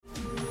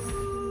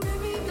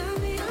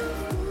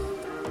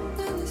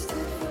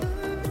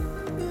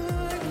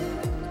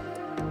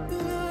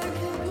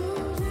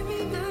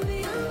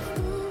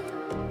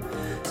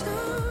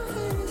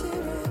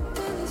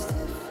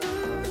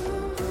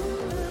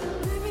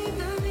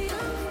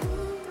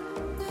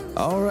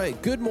All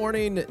right. Good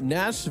morning,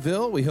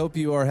 Nashville. We hope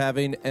you are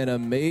having an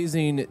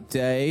amazing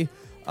day.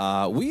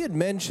 We had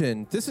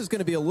mentioned this is going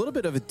to be a little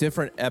bit of a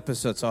different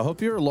episode, so I hope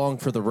you're along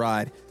for the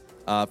ride.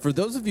 For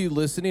those of you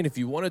listening, if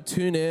you want to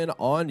tune in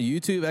on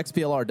YouTube,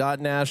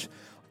 xplr.nash,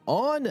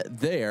 on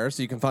there,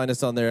 so you can find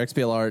us on there,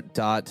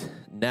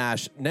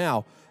 xplr.nash.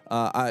 Now,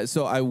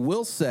 so I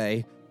will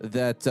say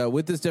that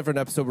with this different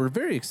episode, we're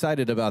very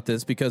excited about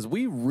this because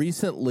we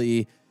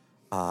recently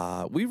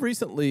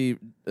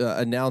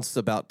announced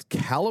about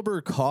Caliber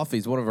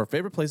Coffees, one of our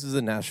favorite places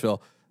in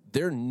Nashville,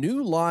 their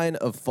new line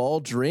of fall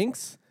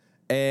drinks.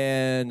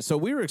 And so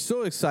we were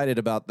so excited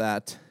about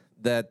that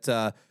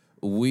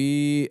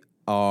we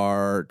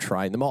are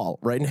trying them all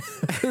right now.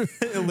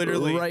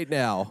 Literally. Right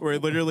now. We're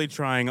literally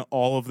trying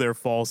all of their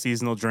fall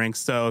seasonal drinks.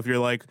 So if you're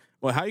like,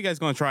 well, how are you guys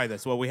going to try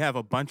this? Well, we have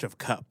a bunch of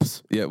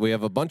cups. Yeah, we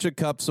have a bunch of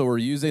cups, so we're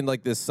using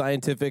like this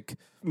scientific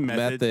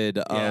method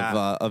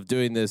of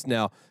doing this.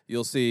 Now,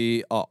 you'll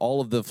see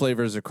all of the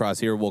flavors across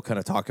here. We'll kind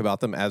of talk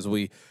about them as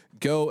we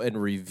go and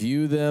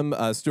review them.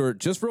 Stuart,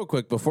 just real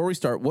quick, before we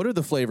start, what are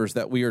the flavors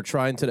that we are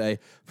trying today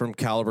from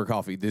Caliber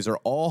Coffee? These are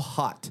all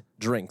hot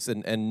drinks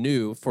and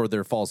new for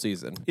their fall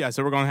season. Yeah,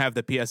 so we're going to have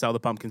the PSL,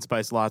 the pumpkin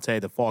spice latte,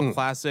 the fall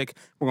classic.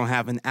 We're going to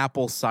have an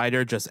apple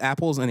cider, just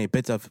apples and a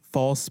bit of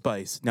fall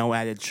spice, no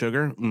added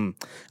sugar.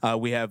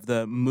 We have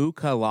the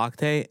Mocha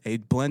Latte, a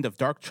blend of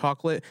dark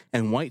chocolate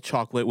and white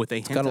chocolate with a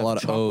hint got a lot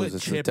of of chocolate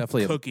O's. chip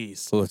Definitely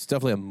cookies. It's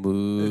definitely a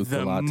Mocha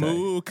The latte.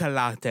 Mocha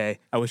Latte.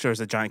 I wish there was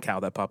a giant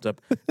cow that popped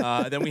up.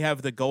 Then we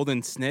have the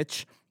Golden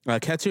Snitch.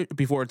 Catch it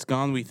before it's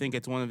gone. We think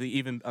it's one of the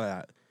even...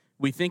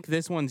 we think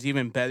this one's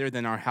even better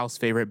than our house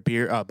favorite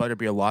beer,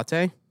 butterbeer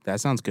latte. That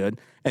sounds good.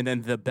 And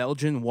then the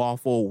Belgian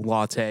waffle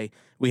latte.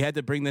 We had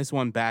to bring this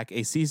one back,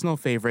 a seasonal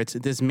favorite.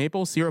 This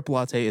maple syrup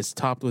latte is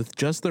topped with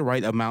just the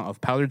right amount of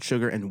powdered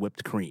sugar and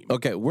whipped cream.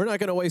 Okay, we're not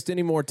going to waste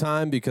any more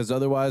time because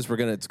otherwise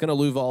it's going to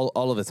lose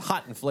all of its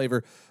hot and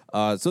flavor.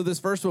 So this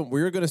first one,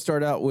 we're going to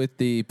start out with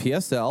the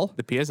PSL.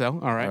 The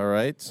PSL, all right. All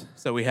right.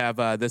 So we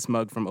have this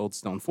mug from Old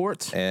Stone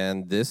Fort.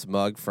 And this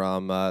mug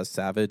from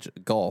Savage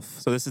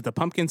Gulf. So this is the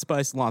pumpkin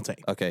spice latte.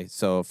 Okay,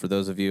 so for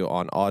those of you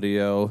on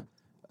audio,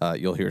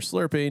 you'll hear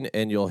slurping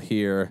and you'll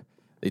hear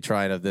the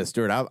trying of this.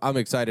 Stuart, I'm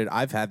excited.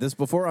 I've had this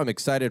before. I'm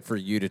excited for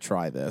you to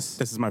try this.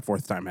 This is my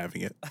fourth time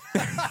having it.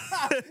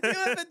 You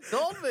haven't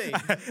told me.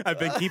 I've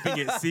been keeping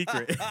it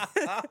secret.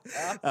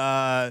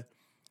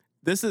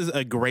 This is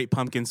a great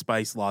pumpkin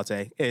spice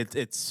latte.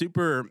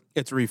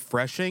 It's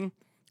refreshing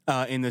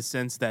in the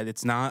sense that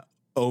it's not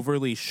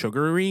overly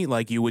sugary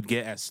like you would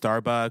get at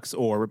Starbucks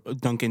or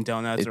Dunkin'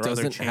 Donuts or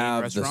other chain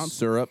have restaurants. the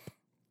syrup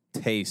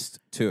taste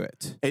to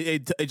it.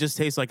 It just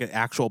tastes like an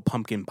actual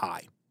pumpkin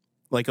pie,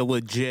 like a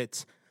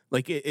legit,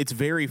 it's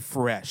very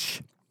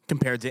fresh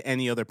compared to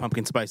any other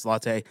pumpkin spice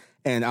latte.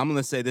 And I'm going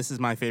to say this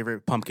is my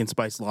favorite pumpkin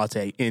spice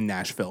latte in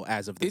Nashville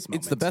as of this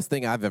moment. It's the best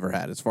thing I've ever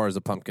had as far as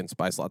a pumpkin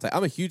spice latte.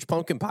 I'm a huge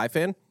pumpkin pie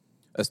fan,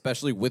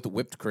 especially with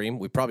whipped cream.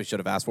 We probably should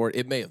have asked for it.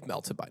 It may have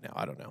melted by now.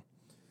 I don't know.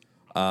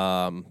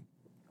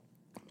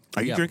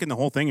 Are you drinking the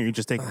whole thing or are you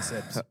just taking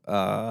sips?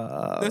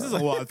 This is a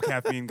lot of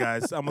caffeine,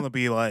 guys. I'm going to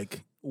be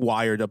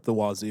wired up the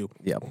wazoo.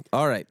 Yeah.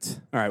 All right.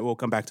 All right, we'll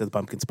come back to the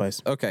pumpkin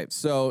spice. Okay,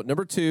 so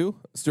number 2,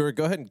 Stuart,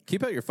 go ahead and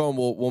keep out your phone.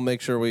 We'll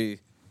make sure we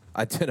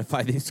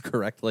identify these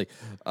correctly.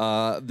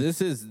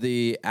 This is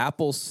the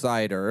apple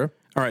cider.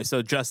 All right,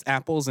 so just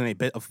apples and a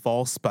bit of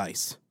fall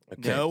spice.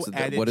 Okay, No so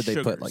added what did they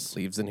sugars. put, like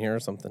leaves in here or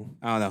something?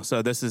 I don't know.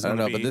 So this is I don't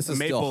know, gonna but be this is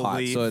maple still hot,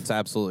 leaf. so it's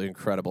absolutely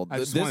incredible.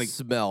 just This wanna-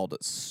 smelled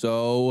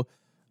so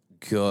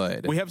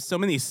good. We have so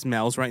many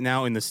smells right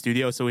now in the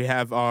studio. So we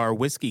have our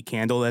whiskey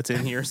candle that's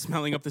in here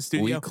smelling up the We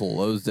studio.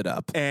 closed it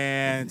up.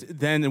 And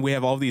then we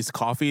have all these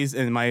coffees,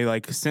 and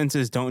my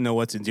senses don't know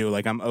what to do.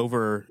 I'm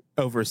over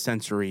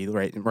sensory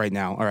right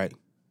now. All right.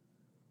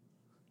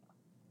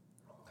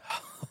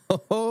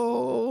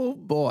 Oh,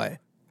 boy.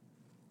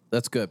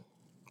 That's good.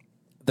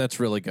 That's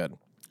really good.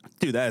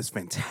 Dude, that is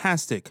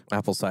fantastic.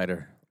 Apple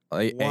cider.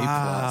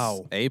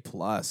 Wow. A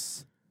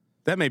plus.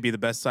 That may be the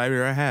best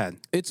cider I had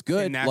It's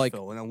good. in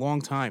Nashville in a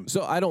long time.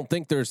 So I don't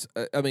think there's,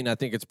 I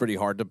think it's pretty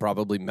hard to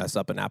probably mess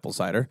up an apple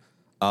cider.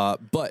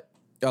 But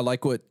I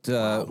like what,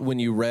 when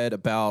you read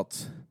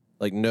about,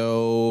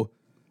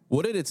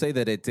 what did it say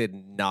that it did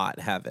not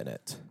have in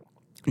it?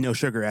 No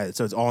sugar added,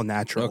 so it's all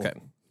natural. Okay.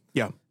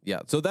 Yeah. Yeah.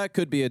 So that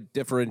could be a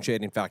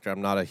differentiating factor.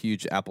 I'm not a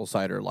huge apple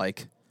cider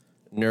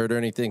nerd or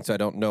anything, so I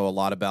don't know a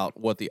lot about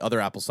what the other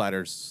apple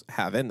ciders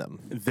have in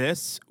them.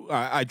 This,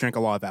 I drink a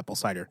lot of apple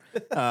cider.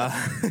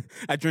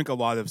 I drink a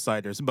lot of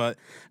ciders, but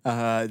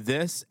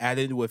this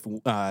added with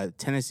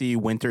Tennessee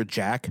Winter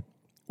Jack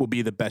will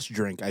be the best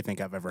drink I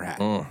think I've ever had.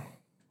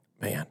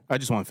 Man, I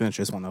just want to finish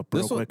this one up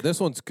real quick.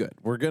 This one's good.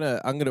 We're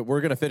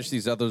gonna finish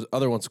these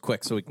other ones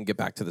quick so we can get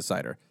back to the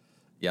cider.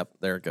 Yep,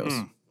 there it goes.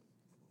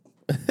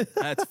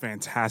 That's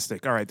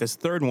fantastic. All right, this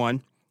third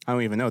one, I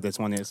don't even know what this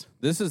one is.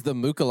 This is the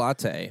Mocha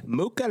Latte.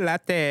 Mocha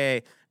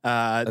Latte.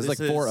 There's like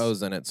 4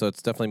 O's in it, so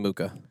it's definitely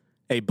Mocha.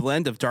 A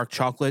blend of dark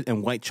chocolate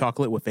and white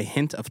chocolate with a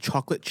hint of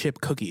chocolate chip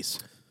cookies.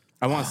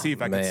 I want to see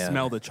if I can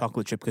smell the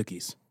chocolate chip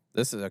cookies.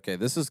 This is okay.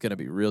 This is going to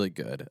be really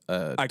good.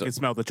 I can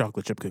smell the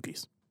chocolate chip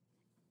cookies.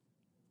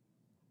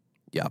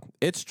 Yeah,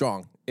 it's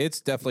strong.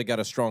 It's definitely got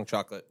a strong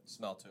chocolate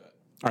smell to it.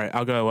 All right,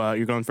 I'll go.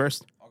 You're going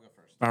first? I'll go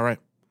first. All right.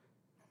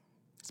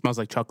 Smells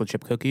like chocolate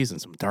chip cookies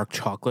and some dark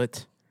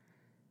chocolate.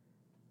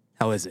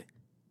 How is it?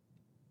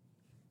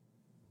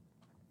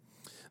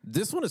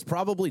 This one is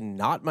probably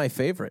not my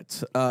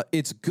favorite.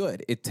 It's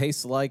good. It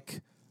tastes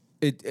like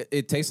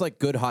it tastes like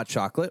good hot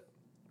chocolate,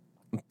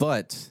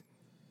 but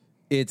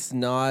it's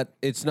not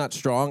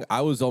strong.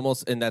 I was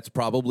almost, and that's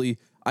probably,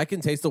 I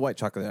can taste the white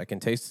chocolate. I can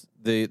taste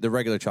the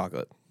regular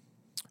chocolate.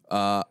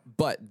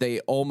 But they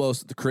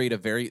almost create a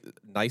very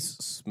nice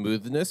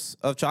smoothness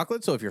of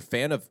chocolate. So if you're a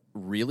fan of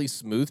really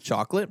smooth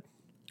chocolate,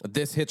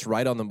 this hits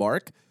right on the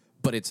mark.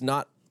 But it's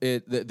not.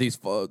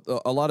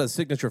 A lot of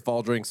signature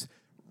fall drinks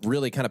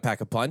really kind of pack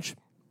a punch.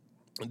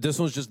 This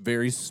one's just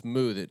very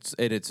smooth.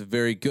 It's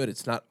very good.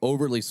 It's not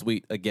overly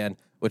sweet again,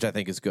 which I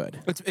think is good.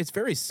 It's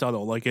very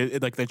subtle, like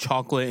like the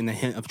chocolate and the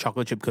hint of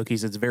chocolate chip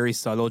cookies. It's very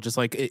subtle, just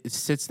like it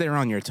sits there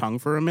on your tongue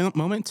for a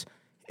moment,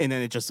 and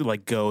then it just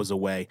like goes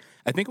away.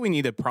 I think we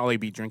need to probably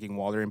be drinking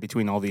water in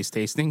between all these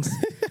tastings,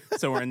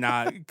 so we're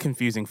not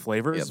confusing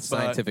flavors. Yeah, the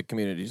scientific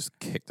community just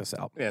kicked us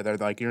out. Yeah, they're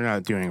like, you're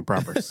not doing a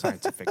proper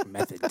scientific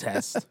method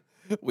test.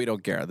 We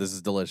don't care. This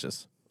is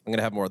delicious. I'm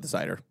gonna have more of the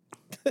cider.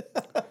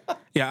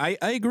 Yeah,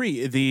 I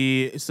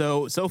agree.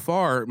 So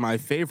far, my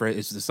favorite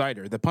is the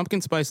cider. The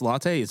pumpkin spice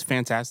latte is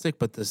fantastic,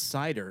 but the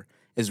cider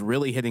is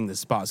really hitting the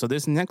spot. So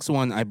this next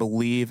one, I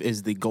believe,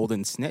 is the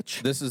Golden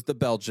Snitch. This is the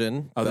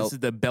Belgian. This is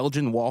the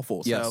Belgian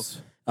waffle.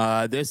 Yes.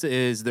 So this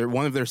is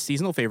one of their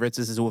seasonal favorites.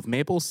 This is with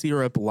maple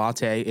syrup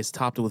latte. It's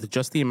topped with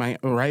just the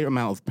right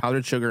amount of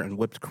powdered sugar and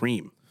whipped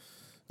cream.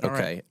 Okay.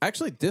 Right.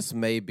 Actually, this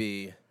may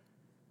be.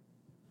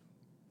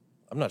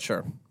 I'm not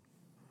sure.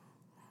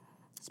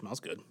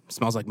 Smells good.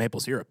 Smells like maple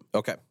syrup.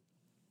 Okay.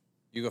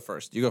 You go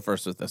first. You go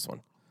first with this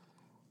one.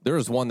 There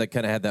was one that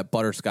kind of had that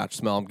butterscotch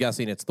smell. I'm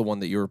guessing it's the one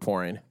that you were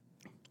pouring.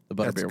 The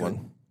butterbeer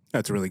one.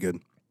 That's really good.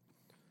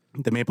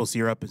 The maple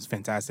syrup is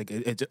fantastic.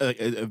 It's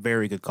a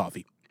very good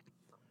coffee.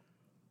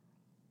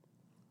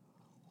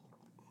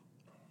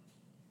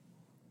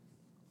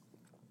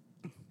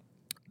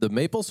 The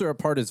maple syrup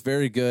part is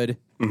very good.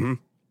 Mm-hmm.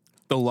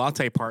 The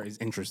latte part is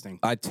interesting.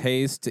 I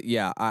taste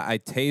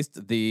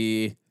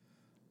the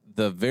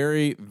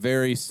very,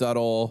 very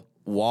subtle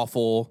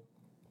waffle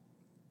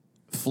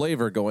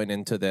flavor going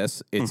into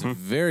this. It's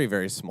very,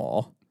 very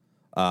small.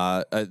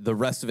 The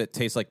rest of it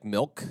tastes like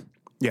milk.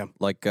 Yeah.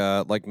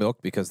 Like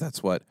milk, because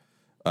that's what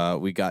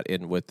we got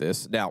in with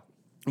this. Now,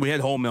 we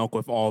had whole milk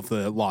with all of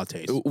the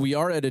lattes. We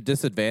are at a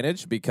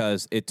disadvantage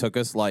because it took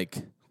us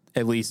like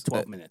at least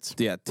 12 minutes.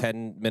 Yeah,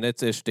 10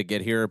 minutes-ish to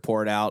get here,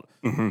 pour it out,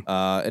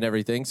 and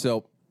everything.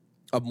 So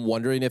I'm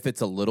wondering if it's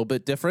a little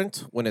bit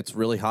different when it's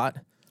really hot.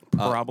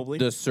 Probably.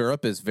 The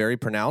syrup is very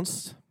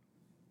pronounced.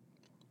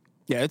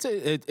 Yeah,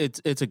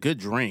 it's a good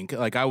drink.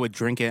 Like, I would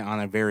drink it on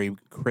a very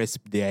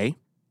crisp day.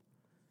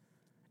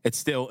 It's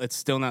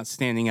still not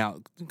standing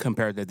out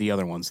compared to the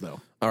other ones,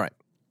 though. All right.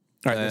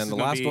 And the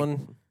last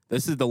one?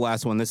 This is the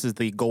last one. This is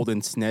the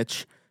Golden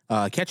Snitch.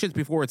 Catch it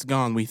before it's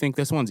gone. We think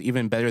this one's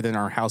even better than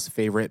our house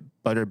favorite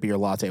butterbeer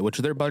latte, which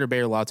their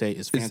butterbeer latte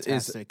is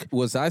fantastic.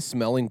 Was I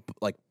smelling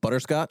like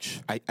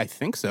butterscotch? I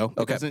think so.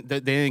 Okay. They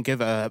didn't give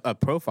a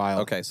profile.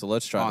 Okay, so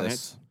let's try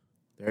this.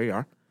 There you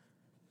are.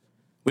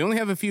 We only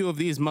have a few of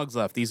these mugs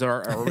left. These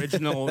are our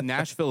original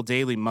Nashville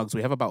Daily mugs.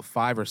 We have about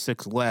 5 or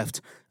 6 left.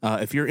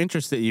 If you're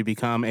interested, you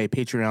become a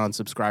Patreon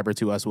subscriber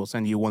to us. We'll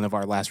send you one of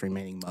our last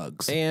remaining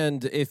mugs.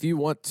 And if you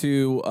want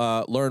to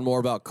learn more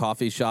about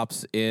coffee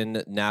shops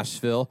in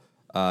Nashville,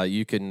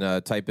 you can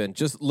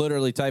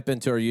literally type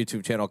into our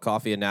YouTube channel,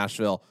 Coffee in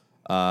Nashville.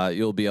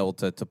 You'll be able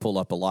to pull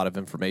up a lot of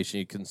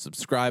information. You can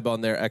subscribe on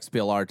there,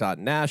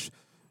 xplr.nash.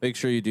 Make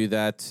sure you do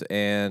that.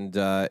 And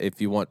if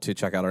you want to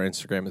check out our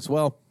Instagram as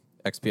well,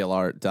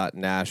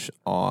 xplr.nash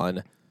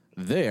on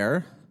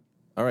there.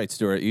 All right,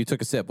 Stuart, you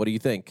took a sip. What do you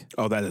think?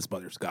 Oh, that is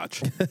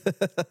butterscotch.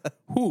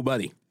 Ooh,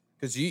 buddy.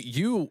 Because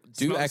you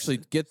do actually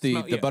get the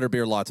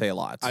butterbeer latte a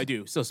lot. I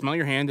do. So smell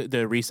your hand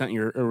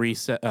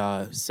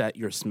to set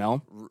your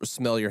smell.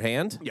 Smell your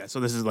hand? Yeah, so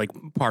this is like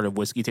part of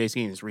whiskey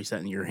tasting is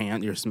resetting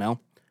your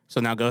smell. So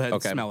now go ahead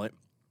and smell it.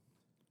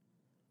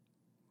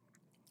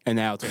 And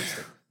now taste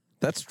it.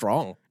 That's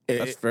strong.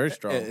 That's very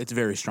strong. It's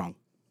very strong.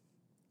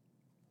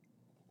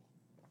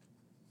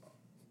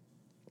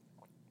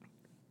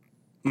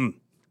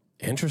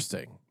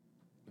 Interesting.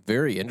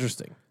 Very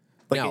interesting.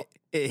 Like now,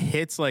 it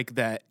hits like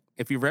that.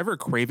 If you're ever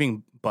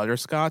craving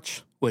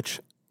butterscotch, which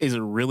is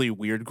a really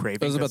weird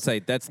craving. I was about to say,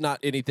 that's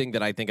not anything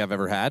that I think I've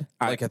ever had.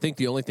 I think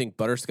the only thing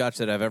butterscotch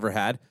that I've ever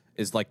had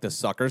is like the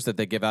suckers that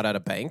they give out at a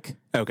bank.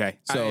 Okay.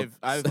 So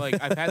I've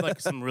had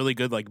like some really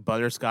good like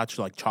butterscotch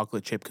like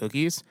chocolate chip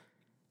cookies.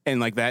 And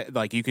like that,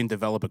 like you can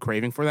develop a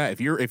craving for that.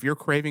 If you're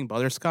craving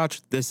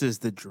butterscotch, this is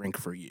the drink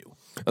for you.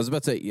 I was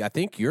about to say, I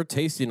think you're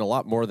tasting a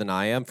lot more than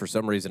I am. For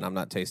some reason, I'm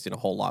not tasting a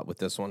whole lot with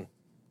this one.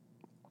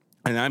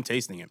 And I'm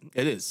tasting it.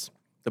 It is.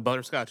 The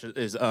butterscotch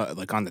is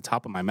like on the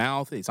top of my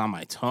mouth. It's on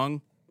my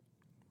tongue.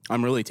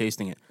 I'm really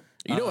tasting it.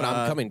 You know what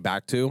I'm coming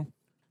back to?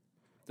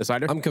 The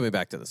cider? I'm coming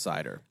back to the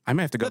cider. I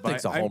may have to go That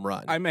thing's a home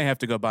run. I may have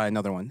to go buy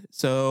another one.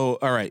 So,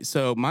 all right.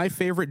 So, my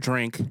favorite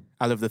drink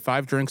out of the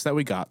 5 drinks that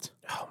we got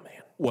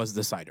was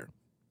the cider.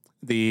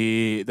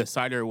 The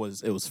cider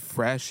was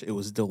fresh. It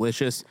was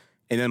delicious.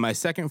 And then my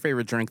second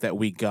favorite drink that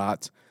we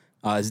got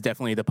is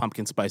definitely the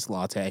pumpkin spice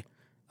latte.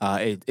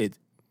 It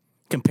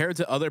compared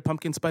to other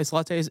pumpkin spice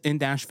lattes in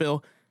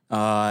Nashville,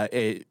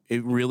 it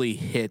really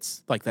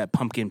hits like that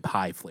pumpkin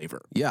pie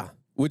flavor. Yeah,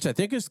 which I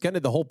think is kind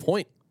of the whole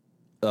point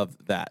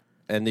of that.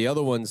 And the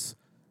other ones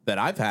that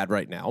I've had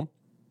right now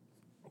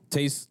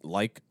taste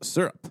like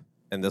syrup,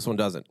 and this one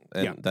doesn't.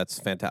 And that's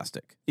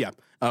fantastic. Yeah.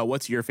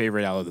 What's your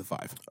favorite out of the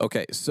 5?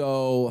 Okay,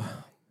 so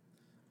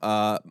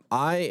I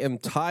am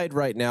tied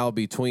right now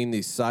between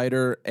the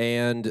cider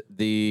and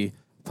the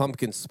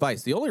pumpkin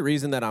spice. The only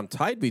reason that I'm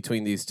tied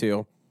between these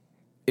two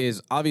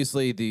is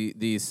obviously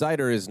the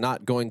cider is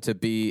not going to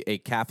be a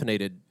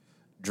caffeinated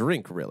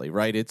drink, really,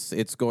 right?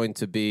 It's going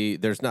to be,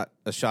 there's not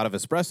a shot of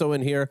espresso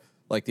in here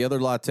like the other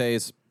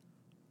lattes.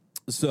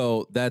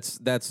 So that's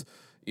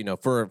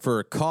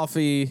for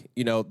coffee,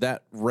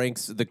 that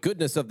ranks, the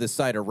goodness of this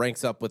cider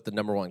ranks up with the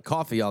number 1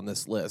 coffee on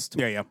this list.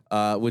 Yeah.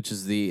 Which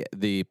is the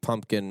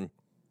pumpkin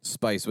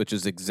spice, which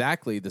is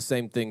exactly the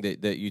same thing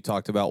that you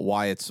talked about,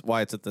 why it's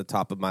at the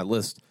top of my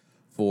list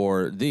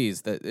for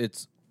these. That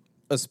it's,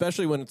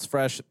 especially when it's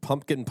fresh,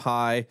 pumpkin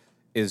pie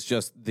is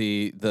just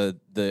the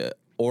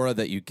aura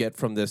that you get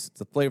from this,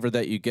 the flavor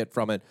that you get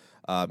from it.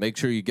 Make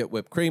sure you get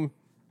whipped cream.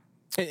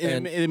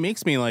 And it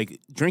makes me like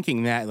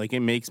drinking that, like it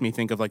makes me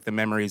think of like the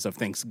memories of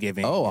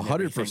Thanksgiving. Oh,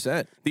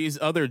 100%. These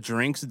other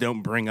drinks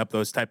don't bring up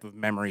those type of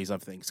memories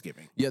of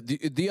Thanksgiving. Yeah,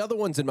 the other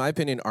ones, in my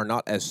opinion, are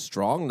not as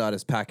strong, not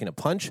as packing a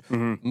punch.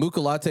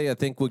 Mocha Latte, I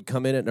think, would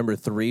come in at number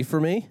 3 for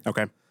me.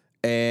 Okay.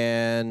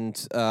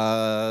 And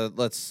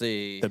let's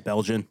see. The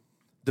Belgian.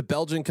 The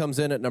Belgian comes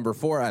in at number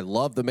 4. I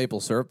love the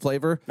maple syrup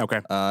flavor.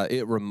 Okay.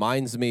 It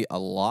reminds me a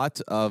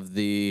lot of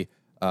the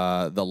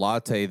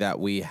latte that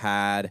we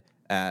had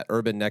at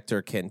Urban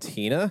Nectar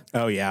Cantina.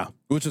 Oh, yeah.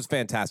 Which was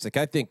fantastic.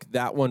 I think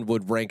that one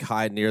would rank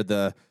high near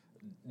the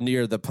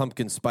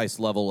pumpkin spice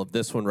level of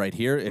this one right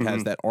here. It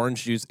has that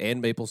orange juice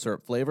and maple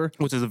syrup flavor.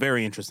 Which is a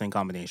very interesting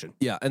combination.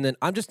 Yeah, and then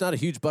I'm just not a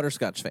huge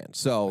butterscotch fan,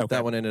 so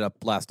that one ended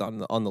up last on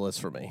the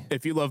list for me.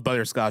 If you love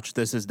butterscotch,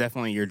 this is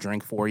definitely your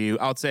drink for you.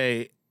 I'd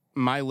say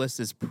my list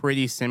is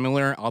pretty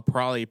similar. I'll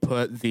probably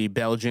put the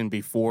Belgian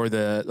before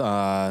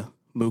the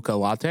Mocha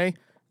Latte.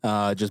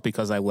 Just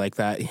because I like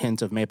that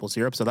hint of maple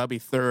syrup. So that'll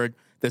be 3rd.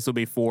 This will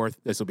be 4th.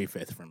 This will be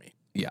 5th for me.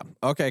 Yeah.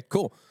 Okay,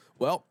 cool.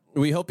 Well,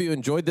 we hope you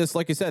enjoyed this.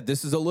 Like I said,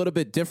 this is a little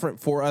bit different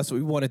for us.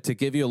 We wanted to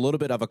give you a little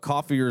bit of a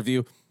coffee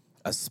review,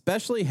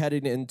 especially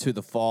heading into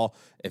the fall.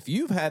 If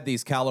you've had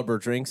these caliber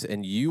drinks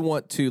and you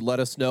want to let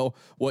us know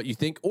what you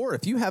think, or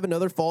if you have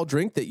another fall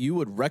drink that you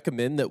would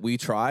recommend that we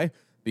try,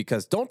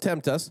 because don't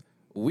tempt us,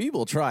 we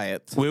will try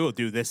it. We will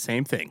do this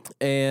same thing.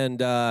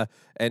 And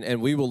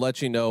we will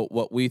let you know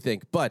what we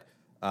think. But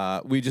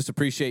we just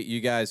appreciate you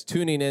guys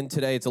tuning in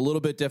today. It's a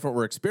little bit different.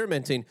 We're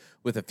experimenting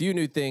with a few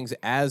new things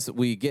as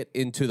we get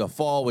into the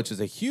fall, which is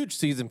a huge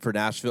season for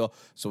Nashville.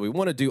 So we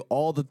want to do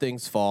all the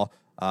things fall.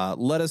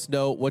 Let us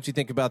know what you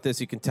think about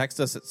this. You can text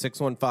us at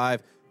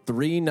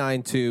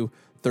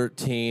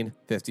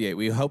 615-392-1358.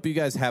 We hope you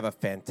guys have a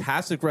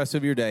fantastic rest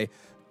of your day.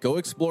 Go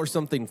explore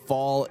something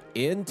fall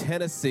in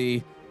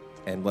Tennessee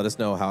and let us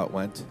know how it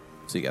went.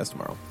 See you guys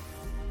tomorrow.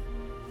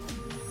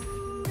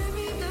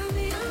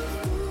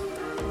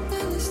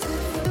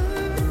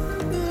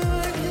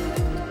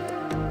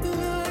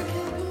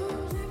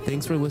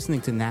 Thanks for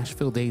listening to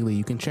Nashville Daily.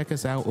 You can check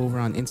us out over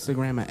on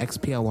Instagram at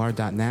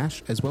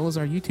xplr.nash, as well as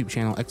our YouTube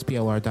channel,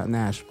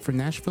 xplr.nash. For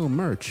Nashville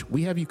merch,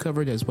 we have you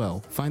covered as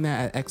well. Find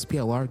that at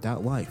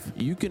xplr.life.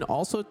 You can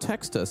also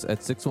text us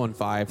at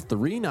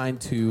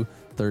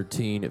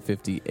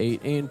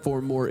 615-392-1358. And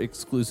for more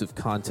exclusive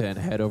content,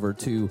 head over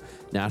to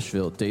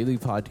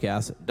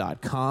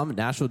NashvilleDailyPodcast.com.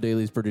 Nashville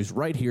Daily is produced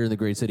right here in the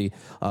great city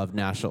of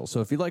Nashville.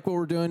 So if you like what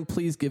we're doing,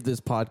 please give this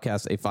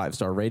podcast a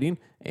 5-star rating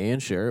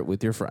and share it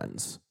with your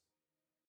friends.